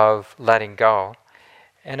of letting go.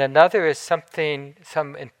 And another is some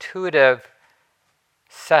intuitive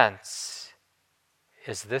sense.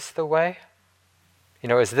 Is this the way?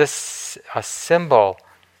 Is this a symbol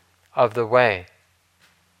of the way?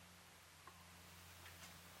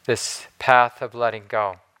 This path of letting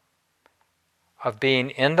go. Of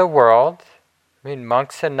being in the world.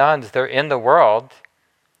 Monks and nuns, they're in the world.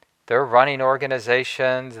 They're running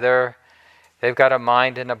organizations. They've got a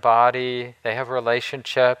mind and a body. They have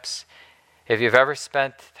relationships. If you've ever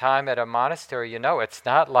spent time at a monastery, it's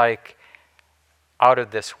not like out of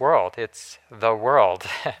this world. It's the world,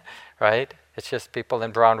 right? It's just people in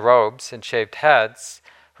brown robes and shaved heads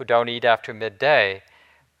who don't eat after midday.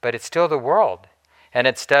 But it's still the world. And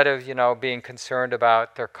instead of, being concerned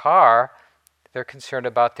about their car, they're concerned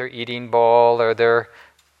about their eating bowl or their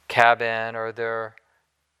cabin or their,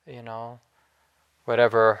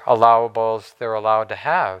 whatever allowables they're allowed to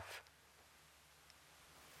have.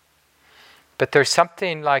 But there's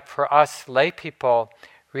something like for us lay people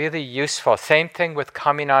really useful. Same thing with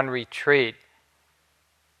coming on retreat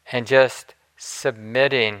and just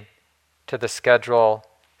submitting to the schedule,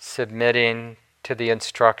 submitting to the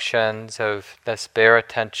instructions of this bare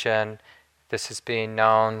attention, this is being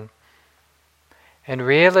known. And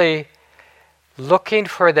really looking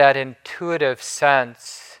for that intuitive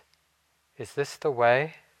sense, is this the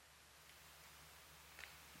way?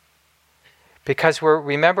 Because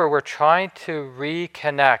remember, we're trying to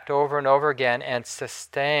reconnect over and over again and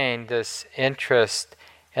sustain this interest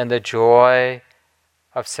and the joy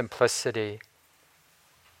of simplicity.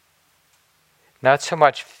 Not so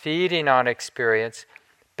much feeding on experience,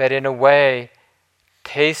 but in a way,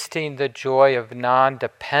 tasting the joy of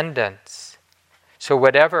non-dependence. So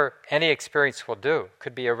whatever any experience will do,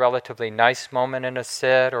 could be a relatively nice moment in a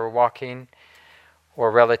sit or walking, or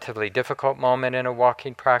a relatively difficult moment in a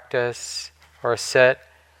walking practice or a sit.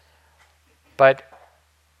 But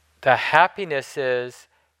the happiness is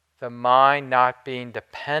the mind not being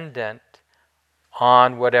dependent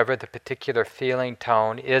on whatever the particular feeling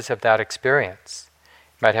tone is of that experience.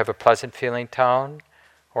 You might have a pleasant feeling tone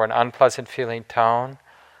or an unpleasant feeling tone,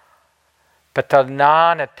 but the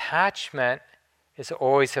non-attachment is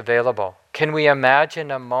always available. Can we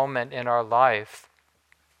imagine a moment in our life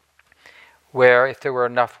where, if there were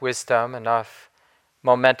enough wisdom, enough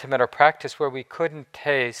momentum in our practice, where we couldn't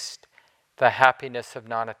taste the happiness of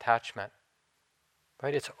non-attachment?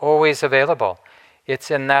 Right? It's always available.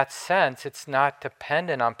 It's in that sense, it's not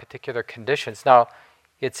dependent on particular conditions. Now,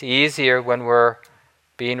 it's easier when we're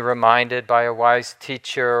being reminded by a wise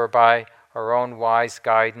teacher or by our own wise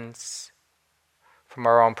guidance from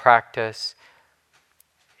our own practice,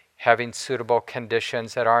 having suitable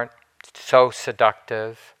conditions that aren't so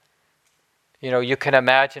seductive. You can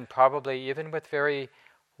imagine probably even with very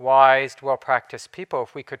wise, well-practiced people,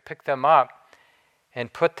 if we could pick them up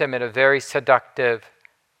and put them in a very seductive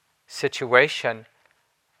situation,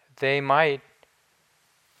 they might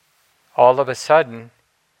all of a sudden,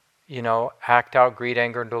 act out greed,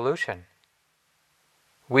 anger, and delusion.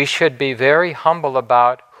 We should be very humble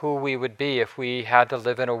about who we would be if we had to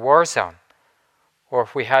live in a war zone, or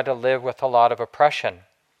if we had to live with a lot of oppression,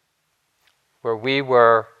 where we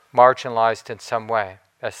were marginalized in some way,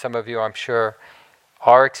 as some of you, I'm sure,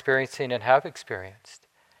 are experiencing and have experienced.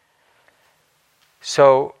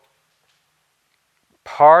 So,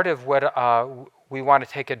 part of what we want to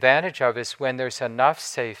take advantage of is when there's enough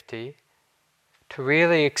safety to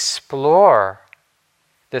really explore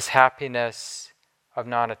this happiness of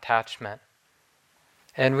non-attachment.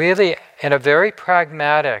 And really, in a very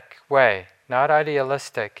pragmatic way, not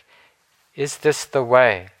idealistic, is this the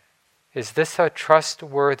way? Is this a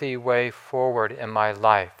trustworthy way forward in my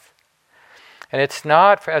life? And it's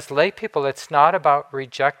not, as lay people, it's not about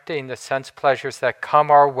rejecting the sense pleasures that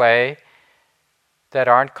come our way that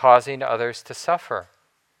aren't causing others to suffer.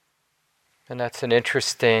 And that's an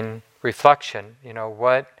interesting reflection.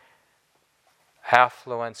 What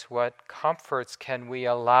affluence, what comforts can we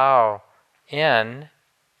allow in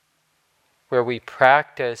where we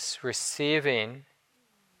practice receiving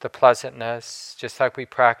the pleasantness, just like we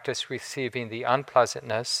practice receiving the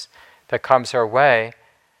unpleasantness that comes our way,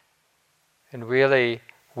 and really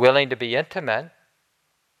willing to be intimate,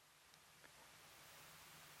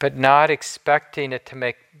 but not expecting it to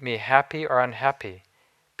make me happy or unhappy,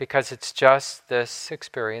 because it's just this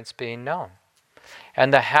experience being known.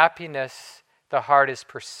 And the happiness the heart is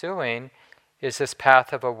pursuing is this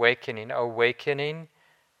path of awakening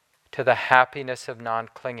to the happiness of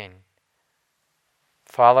non-clinging.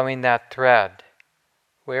 Following that thread,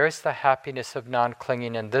 where is the happiness of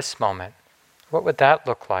non-clinging in this moment? What would that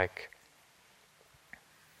look like?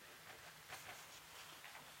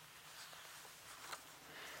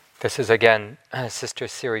 This is again Sister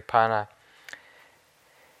Siripana.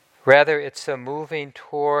 Rather, it's a moving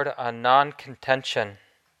toward a non-contention,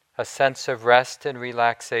 a sense of rest and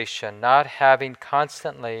relaxation, not having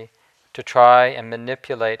constantly to try and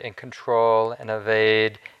manipulate and control and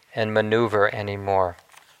evade and maneuver anymore.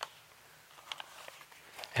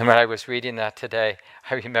 And when I was reading that today,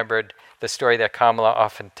 I remembered the story that Kamala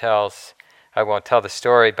often tells. I won't tell the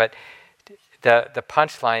story, but the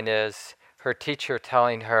punchline is her teacher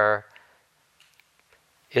telling her,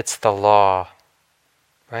 it's the law,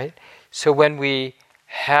 right? So when we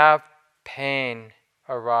have pain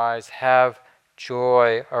arise, have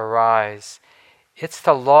joy arise, it's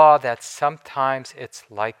the law that sometimes it's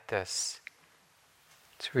like this.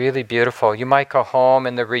 It's really beautiful. You might go home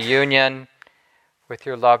in the reunion with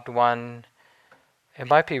your loved one. It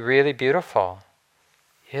might be really beautiful.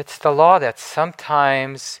 It's the law that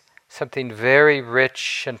sometimes something very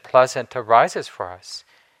rich and pleasant arises for us.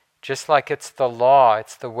 Just like it's the law,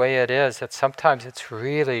 it's the way it is, that sometimes it's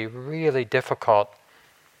really, really difficult.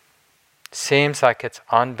 Seems like it's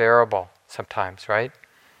unbearable sometimes, right?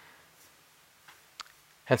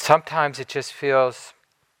 And sometimes it just feels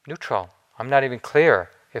neutral. I'm not even clear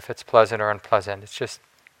if it's pleasant or unpleasant. It's just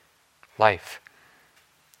life.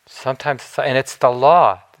 Sometimes, and it's the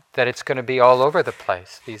law that it's going to be all over the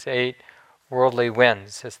place. These 8 worldly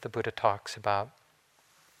winds, as the Buddha talks about.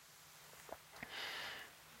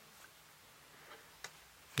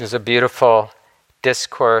 There's a beautiful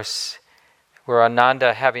discourse where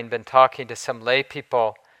Ananda, having been talking to some lay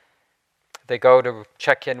people, they go to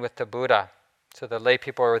check in with the Buddha. So the lay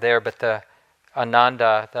people are there, but the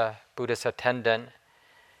Ananda, the Buddha's attendant,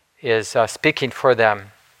 is speaking for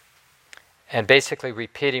them and basically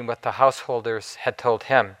repeating what the householders had told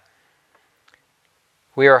him.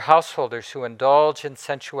 We are householders who indulge in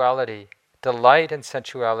sensuality, delight in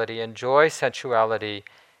sensuality, enjoy sensuality,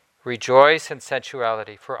 rejoice in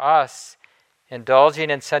sensuality. For us, indulging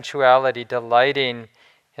in sensuality, delighting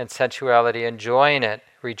in sensuality, enjoying it,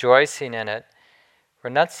 rejoicing in it,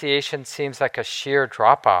 renunciation seems like a sheer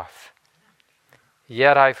drop-off.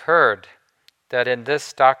 Yet I've heard that in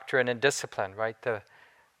this doctrine and discipline, right, the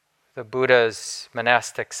Buddha's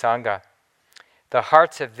monastic sangha, the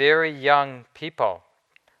hearts of very young people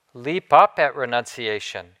leap up at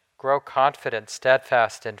renunciation, grow confident,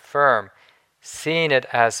 steadfast, and firm, seeing it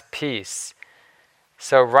as peace.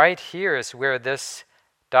 So right here is where this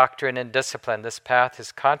doctrine and discipline, this path,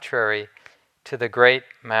 is contrary to the great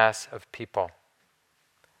mass of people.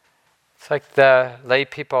 It's like the lay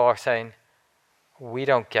people are saying, we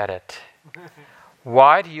don't get it.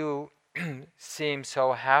 Why do you seem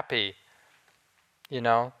so happy,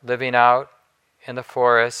 living out in the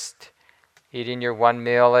forest, eating your one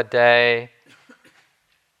meal a day,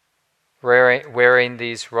 wearing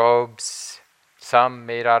these robes, some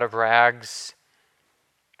made out of rags,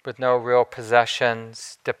 with no real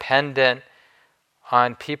possessions, dependent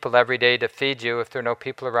on people every day to feed you. If there are no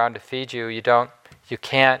people around to feed you, you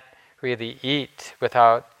can't really eat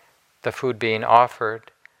without the food being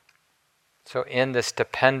offered. So in this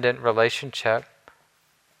dependent relationship,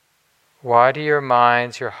 why do your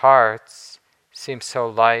minds, your hearts, seem so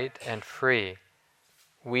light and free?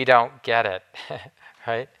 We don't get it,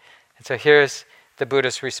 right? And so here's the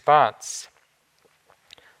Buddha's response.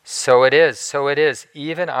 So it is.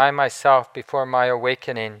 Even I myself, before my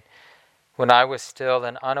awakening, when I was still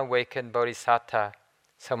an unawakened bodhisattva,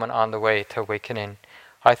 someone on the way to awakening,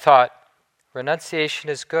 I thought, renunciation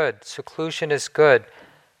is good, seclusion is good,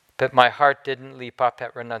 but my heart didn't leap up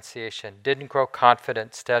at renunciation, didn't grow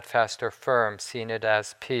confident, steadfast, or firm, seeing it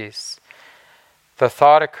as peace. The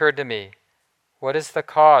thought occurred to me, what is the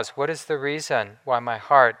cause? What is the reason why my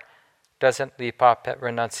heart doesn't leap up at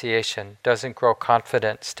renunciation, doesn't grow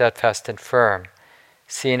confident, steadfast, and firm,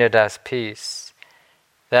 seeing it as peace?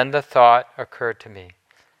 Then the thought occurred to me.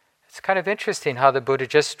 It's kind of interesting how the Buddha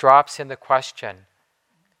just drops in the question,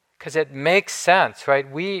 because it makes sense, right?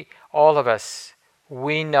 All of us,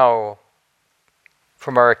 we know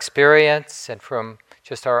from our experience and from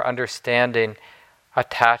just our understanding,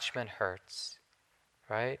 attachment hurts,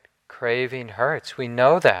 right? Craving hurts. We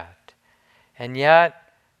know that. And yet,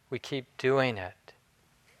 we keep doing it.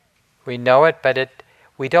 We know it, but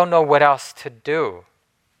we don't know what else to do.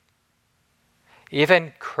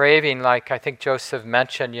 Even craving, like I think Joseph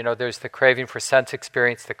mentioned, there's the craving for sense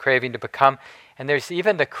experience, the craving to become, and there's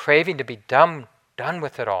even the craving to be done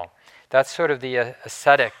with it all. That's sort of the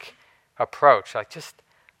ascetic approach. Like,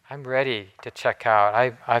 I'm ready to check out.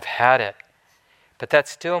 I've had it. But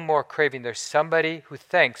that's still more craving. There's somebody who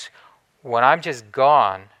thinks, when I'm just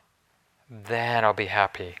gone, then I'll be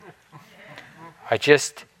happy. I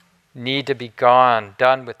just need to be gone,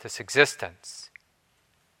 done with this existence.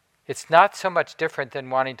 It's not so much different than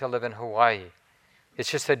wanting to live in Hawaii.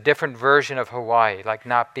 It's just a different version of Hawaii, like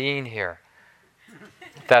not being here.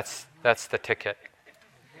 That's the ticket.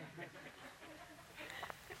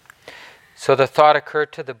 So the thought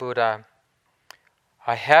occurred to the Buddha,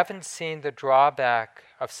 I haven't seen the drawback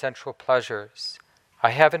of sensual pleasures. I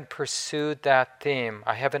haven't pursued that theme.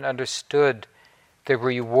 I haven't understood the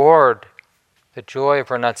reward, the joy of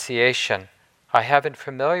renunciation. I haven't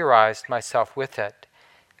familiarized myself with it.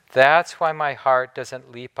 That's why my heart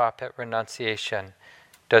doesn't leap up at renunciation,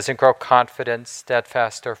 doesn't grow confident,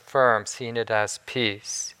 steadfast, or firm, seeing it as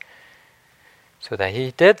peace. So that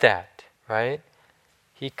he did that, right?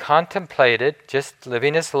 He contemplated just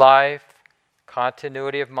living his life,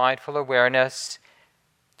 continuity of mindful awareness.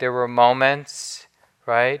 There were moments,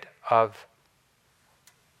 right, of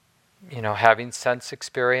having sense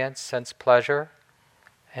experience, sense pleasure,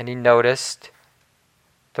 and he noticed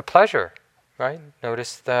the pleasure, right?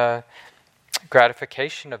 Noticed the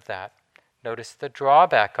gratification of that. Noticed the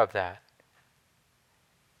drawback of that.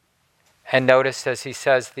 And noticed, as he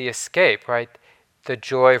says, the escape, right? The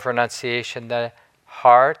joy of renunciation, the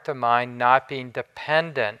heart, the mind not being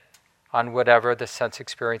dependent on whatever the sense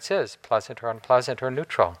experience is, pleasant or unpleasant or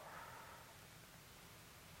neutral.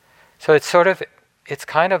 So it's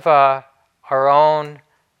kind of a our own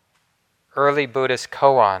early Buddhist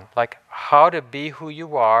koan, like how to be who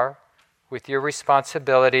you are with your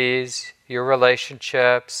responsibilities, your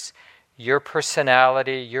relationships, your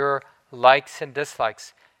personality, your likes and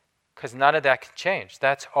dislikes, because none of that can change.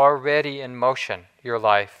 That's already in motion, your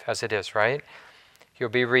life as it is, right? You'll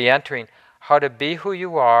be re-entering how to be who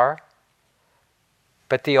you are,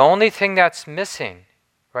 but the only thing that's missing,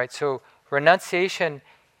 right? So renunciation,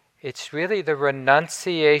 it's really the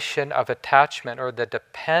renunciation of attachment or the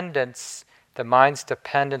dependence, the mind's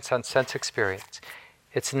dependence on sense experience.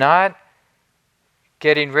 It's not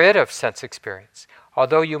getting rid of sense experience,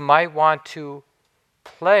 although you might want to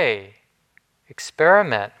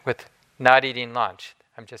experiment with not eating lunch.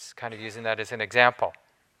 I'm just kind of using that as an example,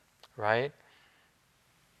 right?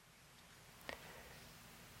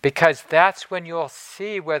 Because that's when you'll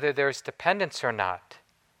see whether there's dependence or not.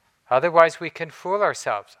 Otherwise, we can fool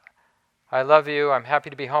ourselves. I love you, I'm happy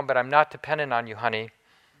to be home, but I'm not dependent on you, honey.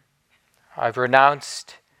 I've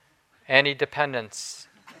renounced any dependence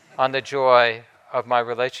on the joy of my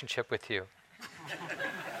relationship with you.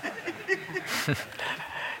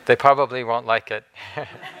 They probably won't like it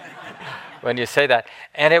when you say that.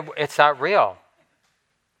 And it's not real.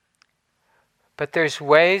 But there's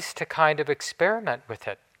ways to kind of experiment with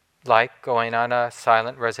it, like going on a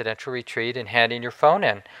silent residential retreat and handing your phone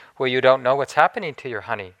in, where you don't know what's happening to your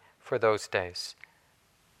honey for those days.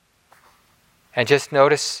 And just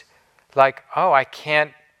notice, like, oh, I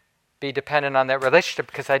can't be dependent on that relationship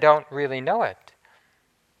because I don't really know it.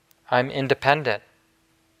 I'm independent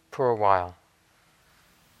for a while.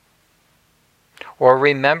 Or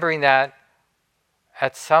remembering that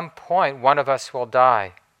at some point one of us will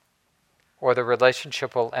die, or the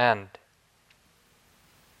relationship will end.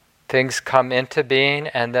 Things come into being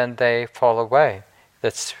and then they fall away.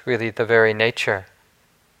 That's really the very nature.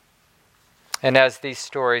 And as these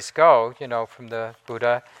stories go, from the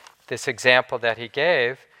Buddha, this example that he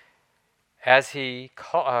gave, as he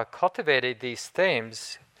cultivated these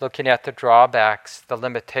themes, looking at the drawbacks, the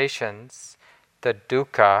limitations, the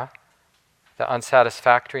dukkha, the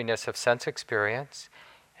unsatisfactoriness of sense experience,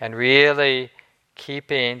 and really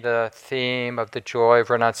keeping the theme of the joy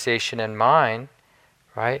of renunciation in mind,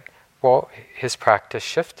 right? Well, his practice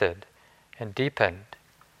shifted and deepened,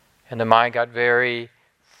 and the mind got very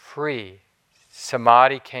free.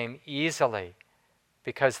 Samadhi came easily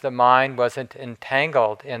because the mind wasn't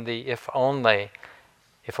entangled in the if only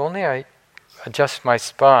I adjust my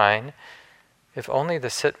spine, if only the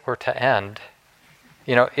sit were to end,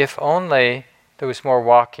 if only there was more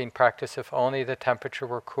walking practice, if only the temperature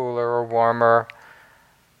were cooler or warmer,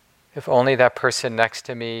 if only that person next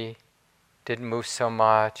to me didn't move so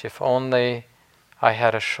much, if only I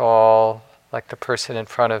had a shawl like the person in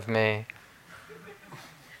front of me,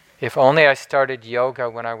 if only I started yoga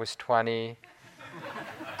when I was 20,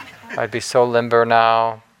 I'd be so limber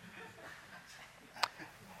now.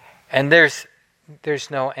 And there's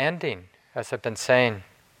no ending, as I've been saying.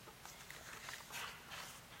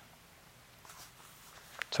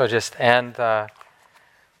 So just end the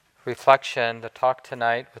reflection, the talk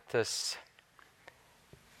tonight, with this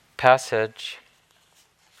passage.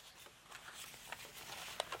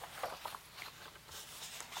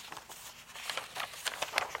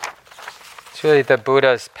 It's really the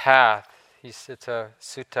Buddha's path. It's a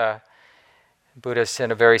sutta. Buddha's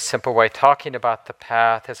in a very simple way talking about the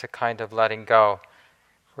path as a kind of letting go.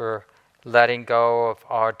 We're letting go of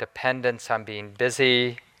our dependence on being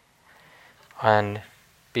busy, on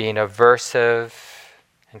being aversive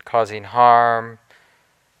and causing harm,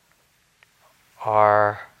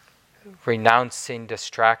 our renouncing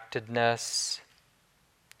distractedness,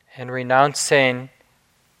 and renouncing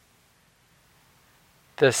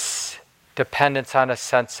this dependence on a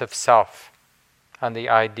sense of self, on the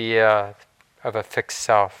idea of a fixed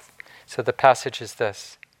self. So the passage is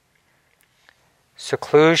this: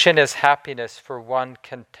 seclusion is happiness for one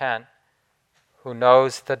content who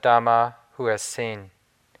knows the Dhamma, who has seen.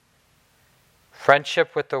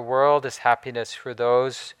 Friendship with the world is happiness for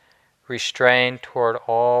those restrained toward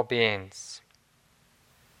all beings.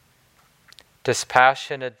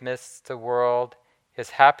 Dispassion amidst the world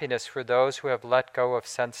is happiness for those who have let go of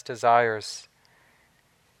sense desires.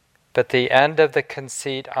 But the end of the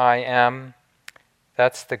conceit, I am,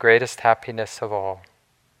 that's the greatest happiness of all.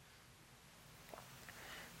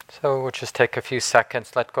 So we'll just take a few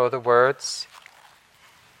seconds, let go of the words.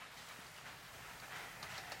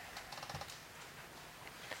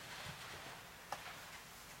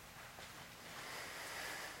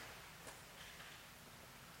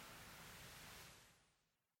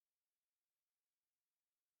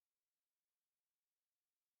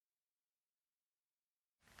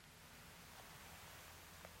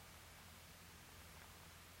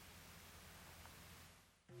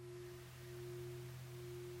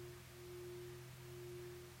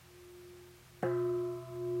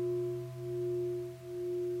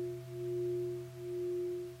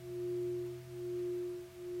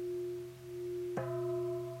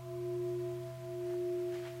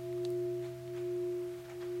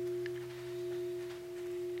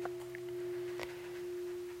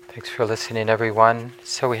 Thanks for listening, everyone.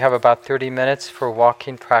 So we have about 30 minutes for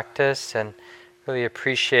walking practice, and really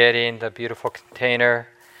appreciating the beautiful container,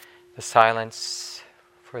 the silence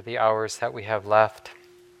for the hours that we have left.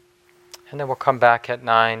 And then we'll come back at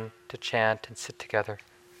 9 to chant and sit together.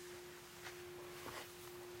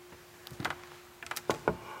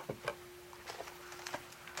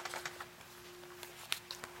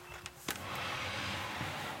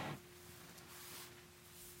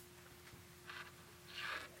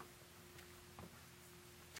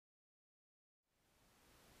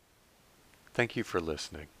 Thank you for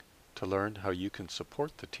listening. To learn how you can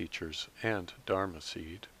support the teachers and Dharma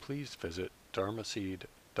Seed, please visit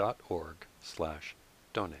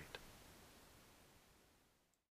dharmaseed.org/donate.